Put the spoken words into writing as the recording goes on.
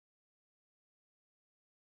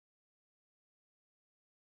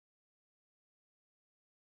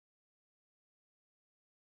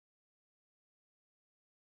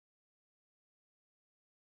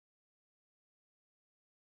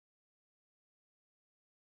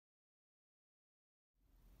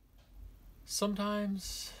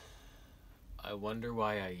Sometimes I wonder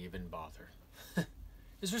why I even bother.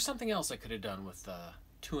 Is there something else I could have done with the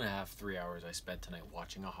 2.5, 3 hours I spent tonight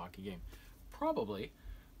watching a hockey game? Probably,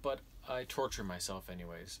 but I torture myself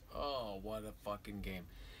anyways. Oh, what a fucking game.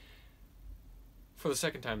 For the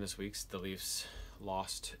second time this week, the Leafs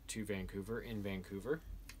lost to Vancouver in Vancouver.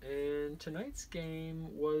 And tonight's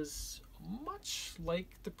game was much like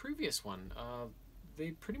the previous one.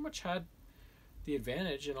 They pretty much had the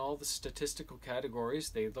advantage in all the statistical categories.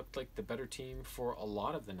 They looked like the better team for a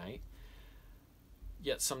lot of the night,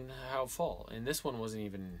 yet somehow fall. And this one wasn't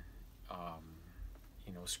even,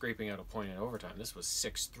 scraping out a point in overtime. This was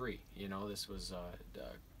 6-3. This was,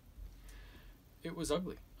 it was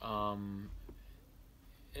ugly. And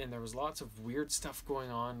there was lots of weird stuff going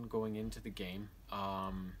on going into the game.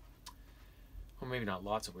 Well, maybe not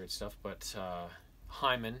lots of weird stuff, but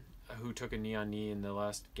Hyman, who took a knee-on-knee in the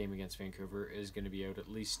last game against Vancouver, is going to be out at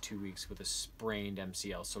least 2 weeks with a sprained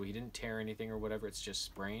MCL. So he didn't tear anything or whatever, it's just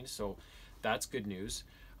sprained. So that's good news,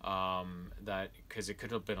 because it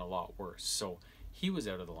could have been a lot worse. So he was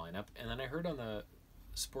out of the lineup. And then I heard on the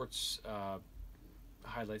sports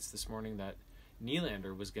highlights this morning that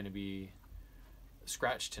Nylander was going to be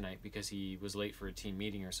scratched tonight because he was late for a team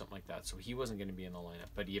meeting or something like that, so he wasn't going to be in the lineup,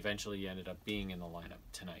 but he eventually ended up being in the lineup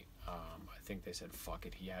tonight. I think they said, fuck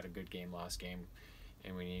it, he had a good game last game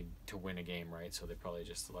and we need to win a game, right? So they probably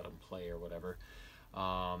just let him play or whatever.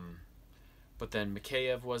 But then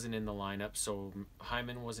Mikheyev wasn't in the lineup, so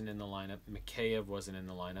Hyman wasn't in the lineup, Mikheyev wasn't in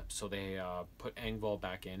the lineup, so they put Engvall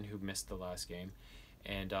back in, who missed the last game.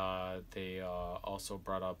 And they also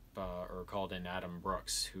brought up or called in Adam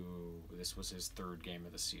Brooks, who this was his third game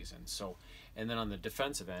of the season. So, and then on the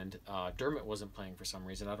defensive end, Dermott wasn't playing for some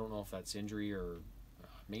reason. I don't know if that's injury or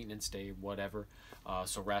maintenance day, whatever.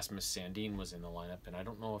 So Rasmus Sandin was in the lineup, and I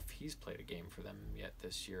don't know if he's played a game for them yet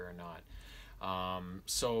this year or not.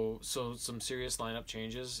 So some serious lineup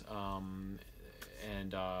changes, and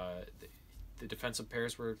the defensive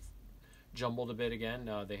pairs were jumbled a bit again.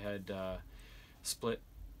 They had split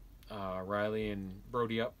Riley and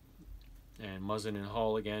Brody up, and Muzzin and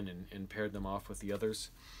Hall again, and paired them off with the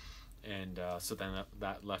others. And so then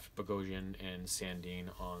that left Bogosian and Sandin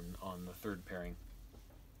on the third pairing.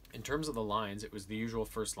 In terms of the lines, it was the usual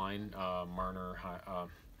first line, Marner,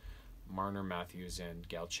 Matthews, and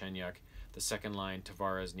Galchenyuk. The second line,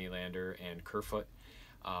 Tavares, Nylander, and Kerfoot.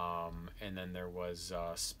 And then there was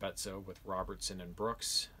Spezza with Robertson and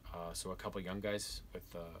Brooks. So a couple young guys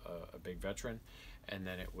with a big veteran. And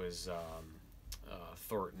then it was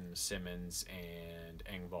Thornton, Simmons, and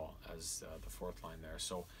Engvall as the fourth line there.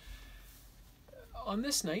 So on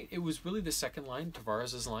this night, it was really the second line,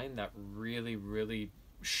 Tavares' line, that really, really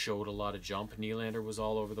showed a lot of jump. Nylander was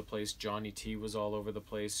all over the place. Johnny T was all over the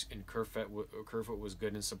place. And Kerfoot was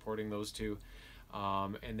good in supporting those two.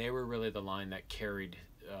 And they were really the line that carried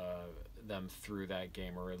them through that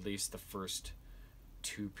game, or at least the first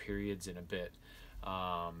two periods and a bit.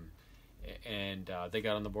 And they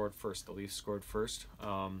got on the board first. The Leafs scored first.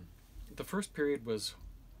 The first period was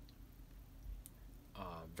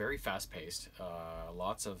very fast-paced.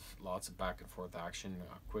 Lots of back and forth action,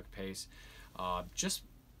 quick pace. Just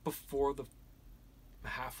before the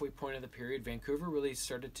halfway point of the period, Vancouver really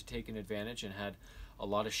started to take an advantage and had a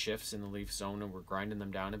lot of shifts in the Leafs zone and were grinding them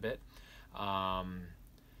down a bit.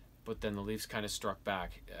 But then the Leafs kind of struck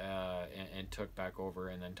back and took back over,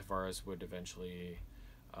 and then Tavares would eventually,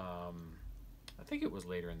 I think it was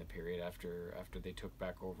later in the period after they took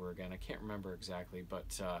back over again. I can't remember exactly,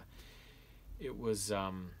 but it was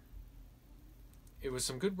some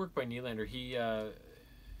good work by Nylander. He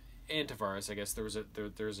and Tavares, I guess there was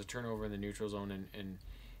a turnover in the neutral zone,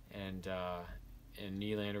 and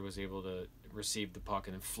Nylander was able to receive the puck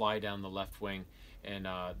and then fly down the left wing. And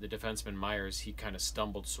the defenseman Myers, he kind of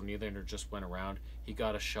stumbled, so Nylander just went around. He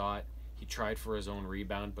got a shot. He tried for his own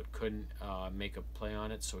rebound, but couldn't make a play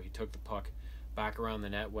on it, so he took the puck back around the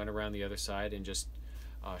net, went around the other side, and just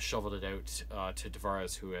shoveled it out to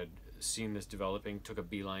Tavares, who had seen this developing, took a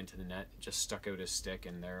beeline to the net, just stuck out his stick,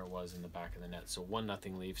 and there it was in the back of the net. So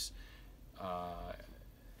 1-0 Leafs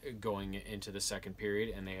going into the second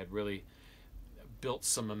period, and they had really built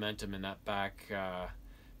some momentum in that back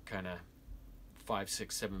kind of 5,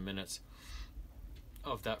 6, 7 minutes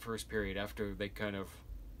of that first period after they kind of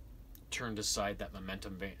turned aside that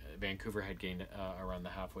momentum Vancouver had gained around the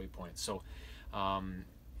halfway point. So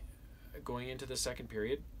going into the second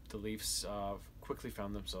period, the Leafs quickly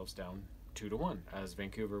found themselves down 2-1 as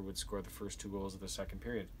Vancouver would score the first 2 goals of the second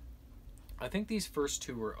period. I think these first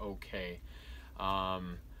two were okay.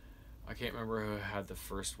 I can't remember who had the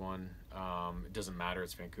first one. It doesn't matter.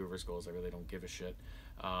 It's Vancouver's goals. I really don't give a shit.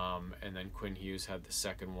 And then Quinn Hughes had the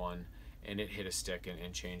second one, and it hit a stick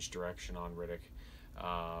and changed direction on Riddick,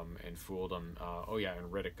 and fooled him. Oh yeah,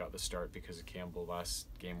 and Riddick got the start because of Campbell. Last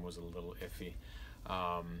game was a little iffy.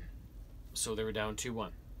 So they were down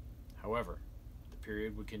 2-1. However, the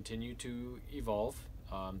period would continue to evolve.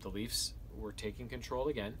 The Leafs were taking control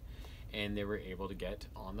again, and they were able to get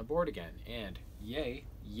on the board again. And yay,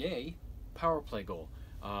 power play goal.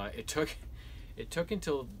 It took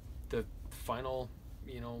until the final,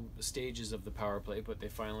 stages of the power play, but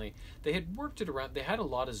they had worked it around. They had a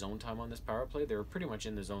lot of zone time on this power play. They were pretty much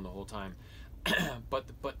in the zone the whole time. but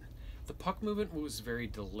the puck movement was very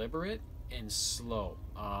deliberate and slow.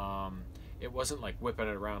 It wasn't like whipping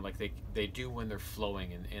it around like they do when they're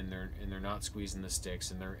flowing and they're not squeezing the sticks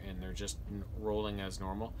and they're just rolling as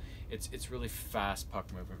normal. It's really fast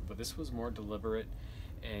puck movement, but this was more deliberate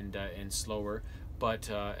and slower. But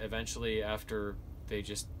eventually, after they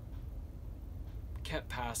just kept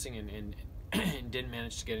passing and didn't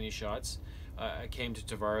manage to get any shots, I came to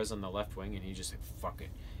Tavares on the left wing, and he just said, "Fuck it."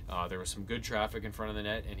 There was some good traffic in front of the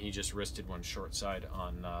net, and he just wristed one short side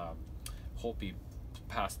on Holtby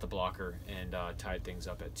past the blocker and tied things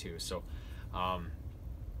up at 2. So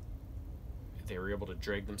they were able to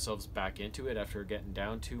drag themselves back into it after getting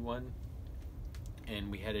down 2-1,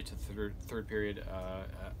 and we headed to third period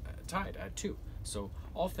tied at 2. So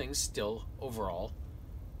all things still overall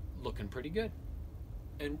looking pretty good.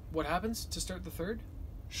 And what happens to start the third?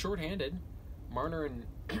 Shorthanded, Marner and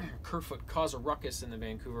Kerfoot cause a ruckus in the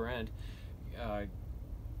Vancouver end,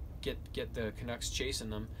 get the Canucks chasing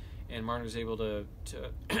them, and Marner's able to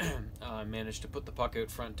manage to put the puck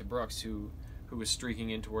out front to Brooks, who was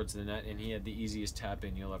streaking in towards the net, and he had the easiest tap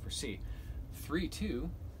in you'll ever see. 3-2,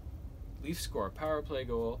 Leafs score a power play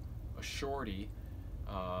goal, a shorty,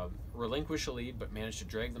 relinquish a lead, but manage to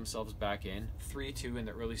drag themselves back in. 3-2 in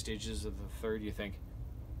the early stages of the third. You think,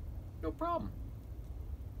 no problem.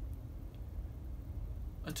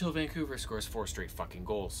 Until Vancouver scores 4 straight fucking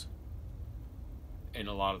goals. And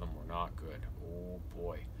a lot of them were not good. Oh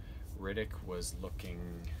boy. Riddick was looking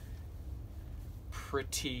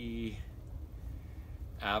pretty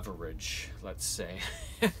average, let's say.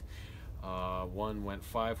 One went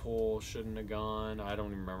 5-hole, shouldn't have gone. I don't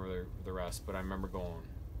even remember the rest, but I remember going,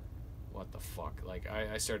 what the fuck? Like,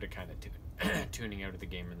 I started kind of tuning out of the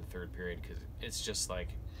game in the third period, because it's just like,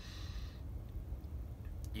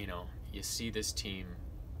 you see this team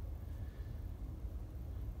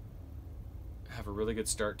have a really good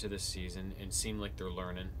start to this season and seem like they're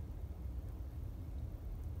learning.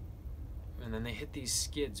 And then they hit these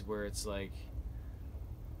skids where it's like,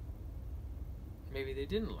 maybe they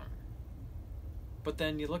didn't learn. But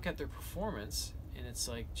then you look at their performance, and it's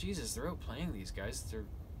like, Jesus, they're outplaying these guys. They're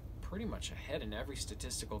pretty much ahead in every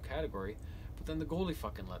statistical category, but then the goalie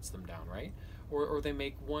fucking lets them down, right? Or they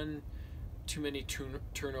make one too many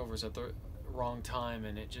turnovers at the wrong time,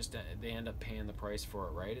 and they end up paying the price for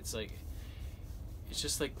it, right? It's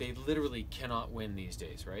just like they literally cannot win these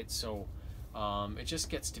days, right? So it just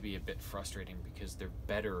gets to be a bit frustrating, because they're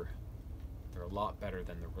a lot better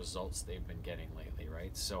than the results they've been getting lately,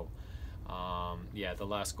 right? So the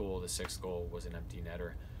last goal, the 6th goal, was an empty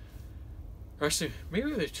netter. Actually,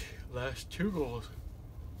 maybe the last 2 goals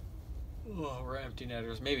were empty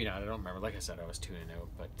netters. Maybe not, I don't remember. Like I said, I was tuning out,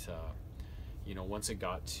 but once it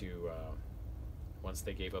got to once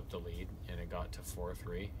they gave up the lead and it got to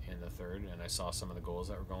 4-3 in the third, and I saw some of the goals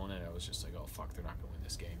that were going in, I was just like, oh fuck, they're not gonna win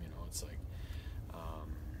this game. It's like,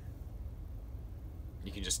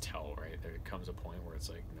 you can just tell, right? There comes a point where it's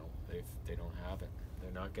like, no, they don't have it.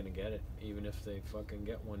 They're not gonna get it. Even if they fucking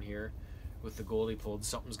get one here with the goalie pulled,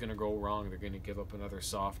 something's gonna go wrong. They're gonna give up another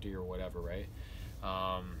softie or whatever, right?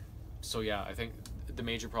 So yeah, I think the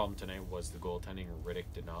major problem tonight was the goaltending. Riddick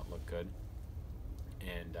did not look good,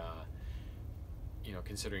 and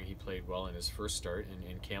considering he played well in his first start,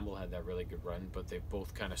 and Campbell had that really good run, but they've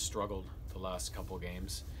both kind of struggled the last couple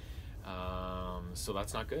games. So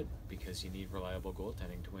that's not good, because you need reliable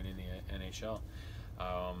goaltending to win in the NHL.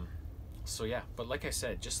 So yeah, but like I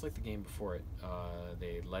said, just like the game before it,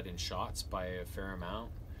 they let in shots by a fair amount.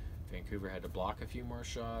 Vancouver had to block a few more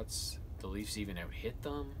shots. The Leafs even out-hit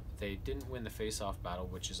them. They didn't win the face-off battle,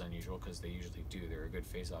 which is unusual, because they usually do. They're a good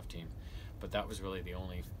face-off team. But that was really the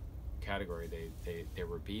only category they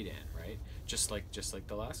were beat in, right? Just like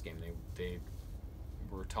the last game, they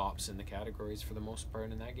were tops in the categories for the most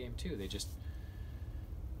part in that game too. They just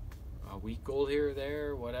a weak goal here or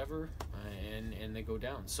there, whatever, and they go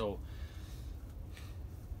down. So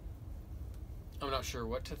I'm not sure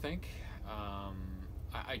what to think.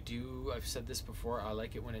 I've said this before, I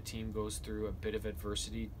like it when a team goes through a bit of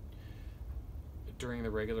adversity during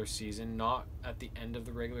the regular season, not at the end of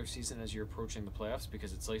the regular season as you're approaching the playoffs,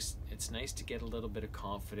 because it's nice to get a little bit of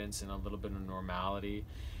confidence and a little bit of normality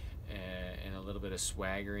and a little bit of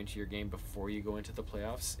swagger into your game before you go into the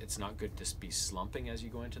playoffs. It's not good to be slumping as you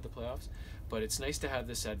go into the playoffs, but it's nice to have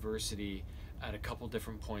this adversity at a couple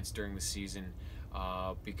different points during the season,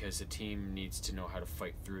 because a team needs to know how to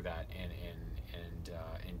fight through that and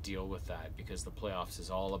deal with that, because the playoffs is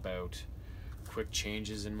all about quick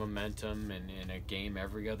changes in momentum and a game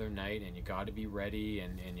every other night, and you got to be ready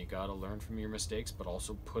and you got to learn from your mistakes, but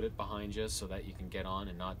also put it behind you so that you can get on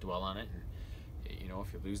and not dwell on it. And you know,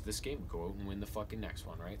 if you lose this game, go out and win the fucking next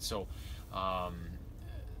one, right? So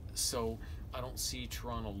so I don't see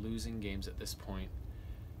Toronto losing games at this point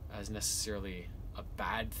as necessarily a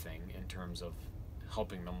bad thing in terms of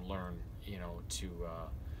helping them learn, you know, to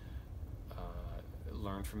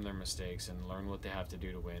learn from their mistakes and learn what they have to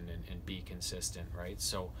do to win and be consistent, right?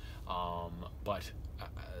 So, but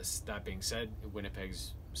that being said,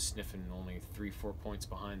 Winnipeg's sniffing only 3-4 points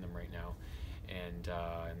behind them right now, and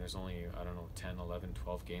there's only, I don't know, 10, 11,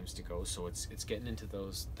 12 games to go, so it's getting into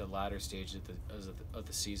the latter stage of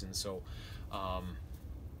the season. So,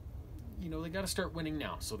 you know, they got to start winning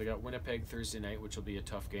now. So they got Winnipeg Thursday night, which will be a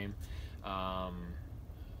tough game, but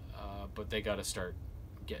they got to start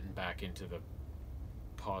getting back into the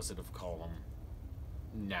positive column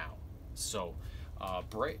now. So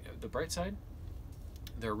the bright side,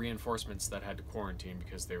 their reinforcements that had to quarantine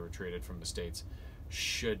because they were traded from the States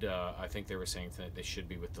should, I think they were saying that they should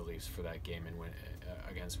be with the Leafs for that game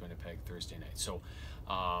against Winnipeg Thursday night. So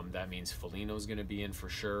that means Foligno's going to be in for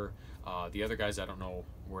sure. The other guys, I don't know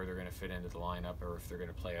where they're going to fit into the lineup or if they're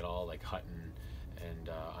going to play at all, like Hutton,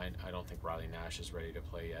 and I don't think Riley Nash is ready to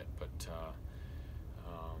play yet, but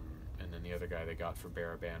and then the other guy they got for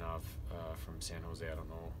Barabanov from San Jose, I don't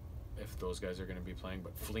know if those guys are going to be playing,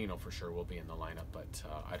 but Foligno for sure will be in the lineup, but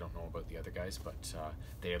I don't know about the other guys, but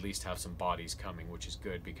they at least have some bodies coming, which is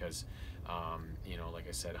good because, you know, like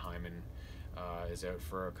I said, Hyman is out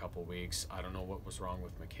for a couple weeks. I don't know what was wrong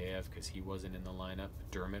with Mikheyev because he wasn't in the lineup.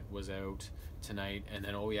 Dermott was out tonight, and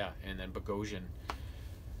then, and then Bogosian.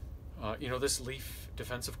 You know, this Leaf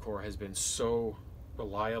defensive core has been so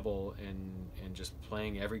reliable and just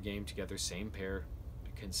playing every game together, same pair,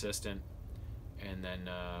 consistent, and then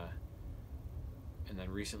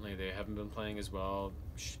recently they haven't been playing as well.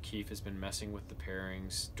 Keefe has been messing with the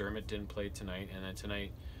pairings. Dermott didn't play tonight, and then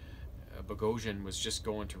tonight Bogosian was just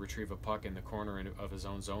going to retrieve a puck in the corner of his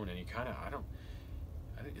own zone, and he kind of,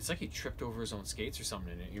 it's like he tripped over his own skates or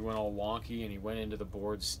something, and he went all wonky, and he went into the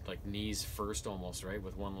boards like knees first almost, right,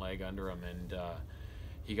 with one leg under him, and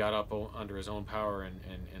he got up under his own power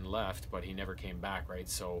and left, but he never came back, right?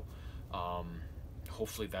 So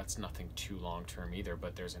hopefully that's nothing too long-term either,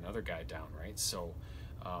 but there's another guy down, right? So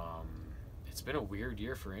it's been a weird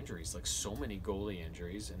year for injuries, like so many goalie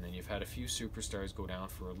injuries, and then you've had a few superstars go down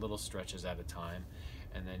for little stretches at a time,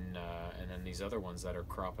 and then these other ones that are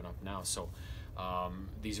cropping up now. So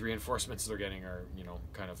these reinforcements they're getting are, you know,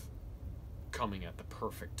 kind of coming at the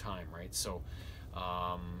perfect time, right? So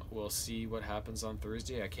we'll see what happens on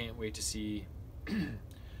Thursday. I can't wait to see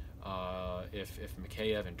if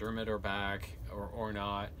Mikheyev and Dermott are back or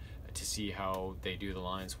not, to see how they do the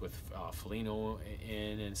lines with Foligno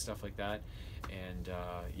in and stuff like that. And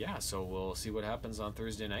yeah, so we'll see what happens on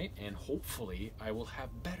Thursday night, and hopefully I will have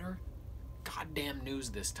better goddamn news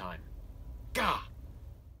this time. Gah!